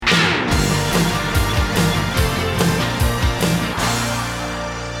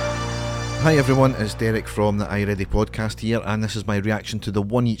Hi everyone, it's Derek from the iReady podcast here, and this is my reaction to the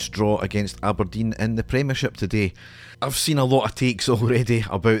 1-1 draw against Aberdeen in the Premiership today. I've seen a lot of takes already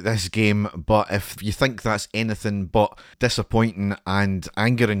about this game, but if you think that's anything but disappointing and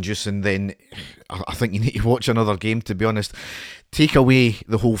anger-inducing, then I think you need to watch another game, to be honest. Take away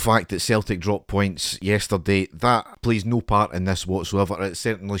the whole fact that Celtic dropped points yesterday. That plays no part in this whatsoever. It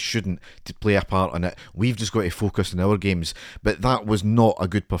certainly shouldn't to play a part in it. We've just got to focus on our games. But that was not a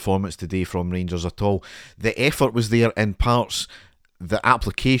good performance today from Rangers at all. The effort was there in parts. The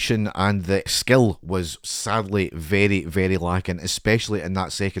application and the skill was sadly very, very lacking, especially in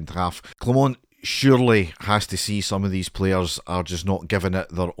that second half. Clement surely has to see some of these players are just not giving it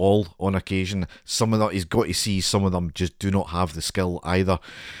their all on occasion. Some of that he's got to see some of them just do not have the skill either.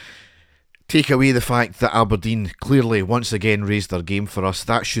 Take away the fact that Aberdeen clearly once again raised their game for us.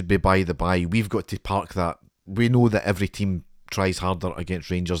 That should be by the by. We've got to park that. We know that every team tries harder against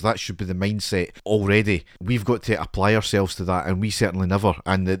Rangers. That should be the mindset already. We've got to apply ourselves to that, and we certainly never.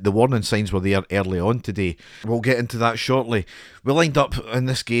 And the warning signs were there early on today. We'll get into that shortly. We lined up in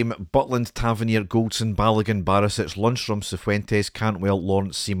this game: Butland, Tavernier, Goldson, Balogun, Barisic, Lundstrom, Cifuentes, Cantwell,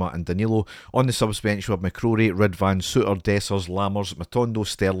 Lawrence, Sima and Danilo. On the subs bench we have McCrory, Ridvan, Suter, Dessers, Lammers, Matondo,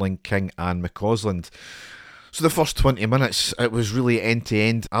 Sterling, King and McCausland. So the first 20 minutes, it was really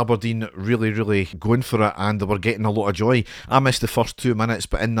end-to-end. Aberdeen really going for it, and they were getting a lot of joy. I missed the first 2 minutes,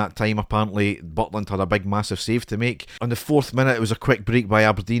 but in that time, apparently, Butland had a big, massive save to make. On the 4th minute, it was a quick break by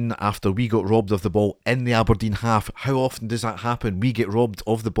Aberdeen after we got robbed of the ball in the Aberdeen half. How often does that happen? We get robbed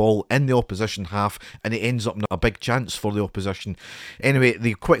of the ball in the opposition half, and it ends up in a big chance for the opposition. Anyway,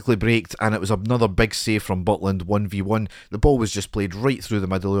 they quickly braked, and it was another big save from Butland, 1v1. The ball was just played right through the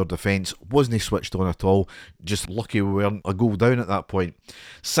middle of our defence. Wasn't switched on at all. Just lucky we weren't a goal down at that point.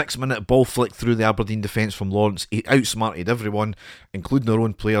 6-minute ball flicked through the Aberdeen defence from Lawrence. He outsmarted everyone, including their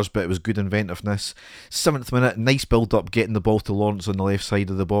own players, but it was good inventiveness. 7th minute, nice build-up, getting the ball to Lawrence on the left side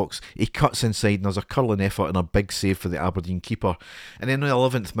of the box. He cuts inside and there's a curling effort and a big save for the Aberdeen keeper. And then in the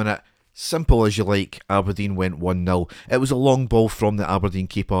 11th minute, simple as you like, Aberdeen went 1-0. It was a long ball from the Aberdeen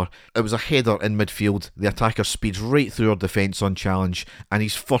keeper. It was a header in midfield. The attacker speeds right through our defence on challenge, and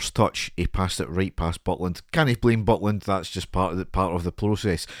his first touch, he passed it right past Butland. Can't he blame Butland? That's just part of the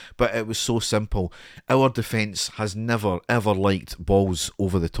process. But it was so simple. Our defence has never ever liked balls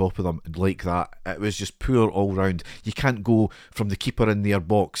over the top of them like that. It was just poor all round. You can't go from the keeper in their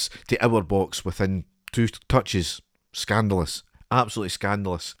box to our box within 2 touches. Scandalous. Absolutely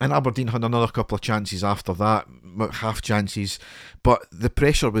scandalous. And Aberdeen had another couple of chances after that, half chances, but the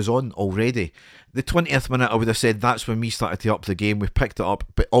pressure was on already. The 20th minute, I would have said that's when we started to up the game. We picked it up,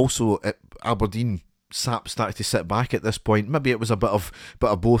 but also Aberdeen started to sit back at this point. Maybe it was a bit of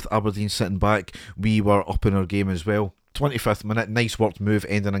both. Aberdeen sitting back, we were up in our game as well. 25th minute, nice worked move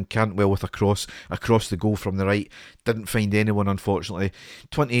ending in Cantwell with a cross across the goal from the right. Didn't find anyone, unfortunately.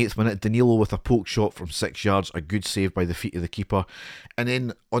 28th minute, Danilo with a poke shot from 6 yards, a good save by the feet of the keeper. And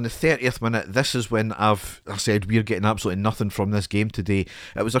then on the 30th minute, this is when I said we're getting absolutely nothing from this game today.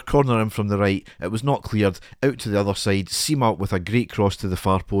 It was a corner in from the right, it was not cleared, out to the other side, Sima with a great cross to the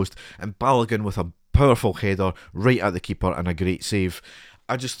far post, and Balogun with a powerful header right at the keeper and a great save.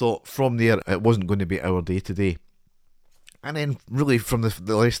 I just thought from there it wasn't going to be our day today. And then really from the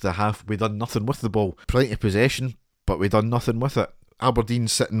rest of the half, we done nothing with the ball. Plenty of possession, but we done nothing with it. Aberdeen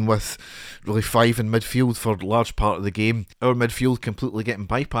sitting with really 5 in midfield for a large part of the game. Our midfield completely getting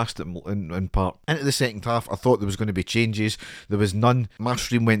bypassed in part. Into the second half, I thought there was going to be changes. There was none.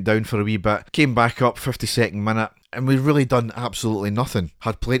 Marstream went down for a wee bit, came back up 52nd minute, and we really done absolutely nothing.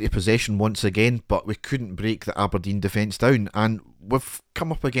 Had plenty of possession once again, but we couldn't break the Aberdeen defence down. And we've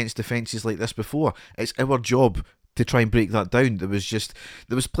come up against defences like this before. It's our job to try and break that down. There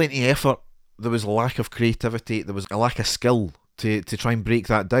was plenty of effort, there was a lack of creativity, there was a lack of skill to try and break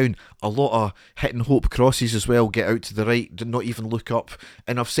that down. A lot of hit and hope crosses as well, get out to the right, did not even look up.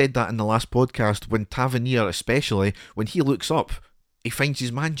 And I've said that in the last podcast, when Tavernier especially, when he looks up, he finds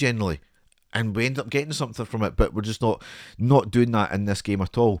his man generally, and we end up getting something from it, but we're just not doing that in this game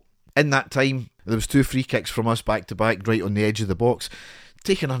at all. In that time, there was 2 free kicks from us back to back, right on the edge of the box.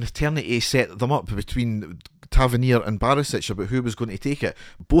 Taking an eternity to set them up between Tavernier and Barisic about who was going to take it.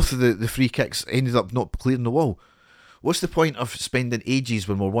 Both of the free kicks ended up not clearing the wall. What's the point of spending ages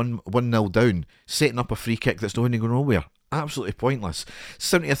when we're 1-0 down, setting up a free kick that's not going to go nowhere? Absolutely pointless.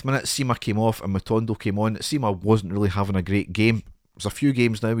 70th minute, Sima came off and Matondo came on. Sima wasn't really having a great game. There's a few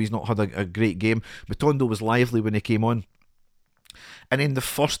games now he's not had a great game. Matondo was lively when he came on. And then the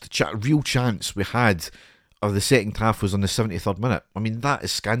first real chance we had of the second half was on the 73rd minute. I mean, that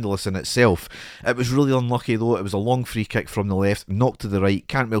is scandalous in itself. It was really unlucky though. It was a long free kick from the left, knocked to the right.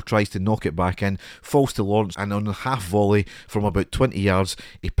 Cantwell tries to knock it back in, falls to Lawrence, and on a half volley from about 20 yards,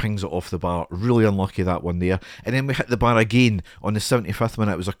 he pings it off the bar. Really unlucky, that one there. And then we hit the bar again on the 75th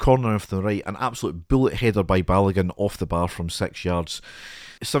minute. It was a corner off the right, an absolute bullet header by Balogun off the bar from 6 yards.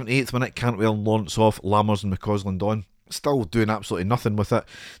 78th minute, Cantwell and Lawrence off, Lammers and McCausland on. Still doing absolutely nothing with it.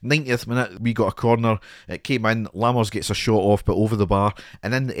 90th minute, we got a corner. It came in. Lammers gets a shot off, but over the bar.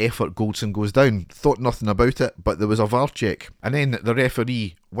 And in the effort, Goldson goes down. Thought nothing about it, but there was a VAR check. And then the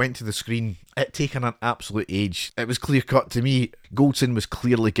referee went to the screen. It taken an absolute age. It was clear cut to me. Goldson was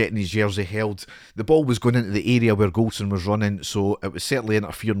clearly getting his jersey held. The ball was going into the area where Goldson was running, so it was certainly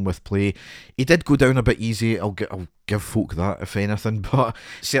interfering with play. He did go down a bit easy. I'll give folk that, if anything, but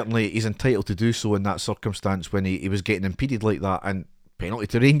certainly he's entitled to do so in that circumstance when he was getting impeded like that. And penalty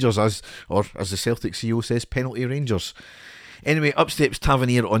to Rangers, as the Celtic CEO says, penalty Rangers. Anyway, up steps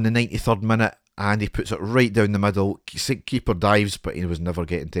Tavernier on the 93rd minute, and he puts it right down the middle. Keeper dives, but he was never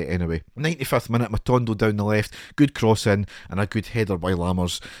getting to it anyway. 95th minute, Matondo down the left, good cross in, and a good header by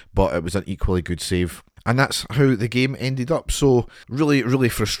Lammers, but it was an equally good save. And that's how the game ended up. So really, really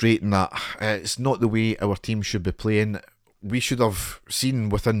frustrating that it's not the way our team should be playing. We should have seen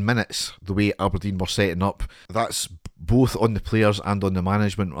within minutes the way Aberdeen were setting up. That's both on the players and on the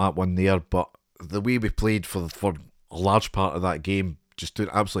management, that one there. But the way we played for a large part of that game, just doing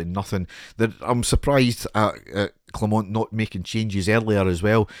absolutely nothing. I'm surprised at Clement not making changes earlier as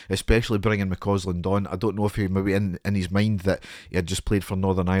well, especially bringing McCausland on. I don't know if he maybe in his mind that he had just played for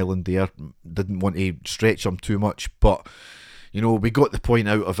Northern Ireland there, didn't want to stretch him too much, but you know, we got the point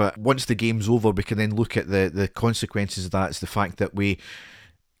out of it. Once the game's over, we can then look at the consequences of that. It's the fact that we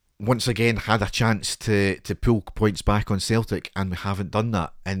once again had a chance to pull points back on Celtic, and we haven't done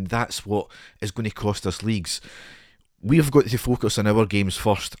that, and that's what is going to cost us leagues. We've got to focus on our games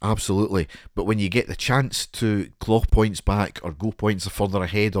first, absolutely. But when you get the chance to claw points back or go points further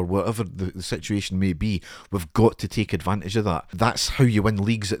ahead or whatever the situation may be, we've got to take advantage of that. That's how you win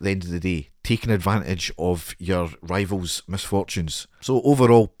leagues at the end of the day. Taking advantage of your rivals' misfortunes. So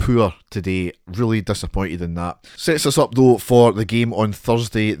overall, poor today. Really disappointed in that. Sets us up though for the game on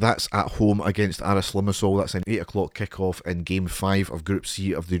Thursday. That's at home against Aris Limassol. That's an 8 o'clock kickoff in Game 5 of Group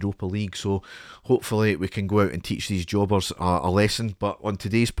C of the Europa League. So hopefully we can go out and teach these jobbers a lesson. But on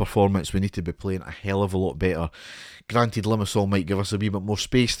today's performance, we need to be playing a hell of a lot better. Granted, Limassol might give us a wee bit more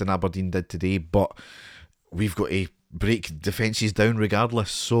space than Aberdeen did today, but we've got to break defences down regardless.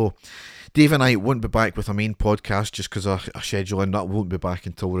 So Dave and I won't be back with a main podcast just because of a schedule, and that won't be back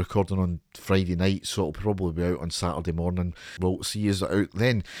until we're recording on Friday night, so it'll probably be out on Saturday morning. We'll see you out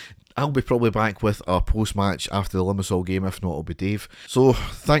then. I'll be probably back with a post-match after the Limassol game. If not, it'll be Dave. So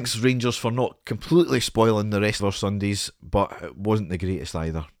thanks Rangers for not completely spoiling the rest of our Sundays, but it wasn't the greatest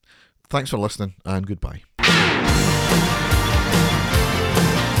either. Thanks for listening and goodbye.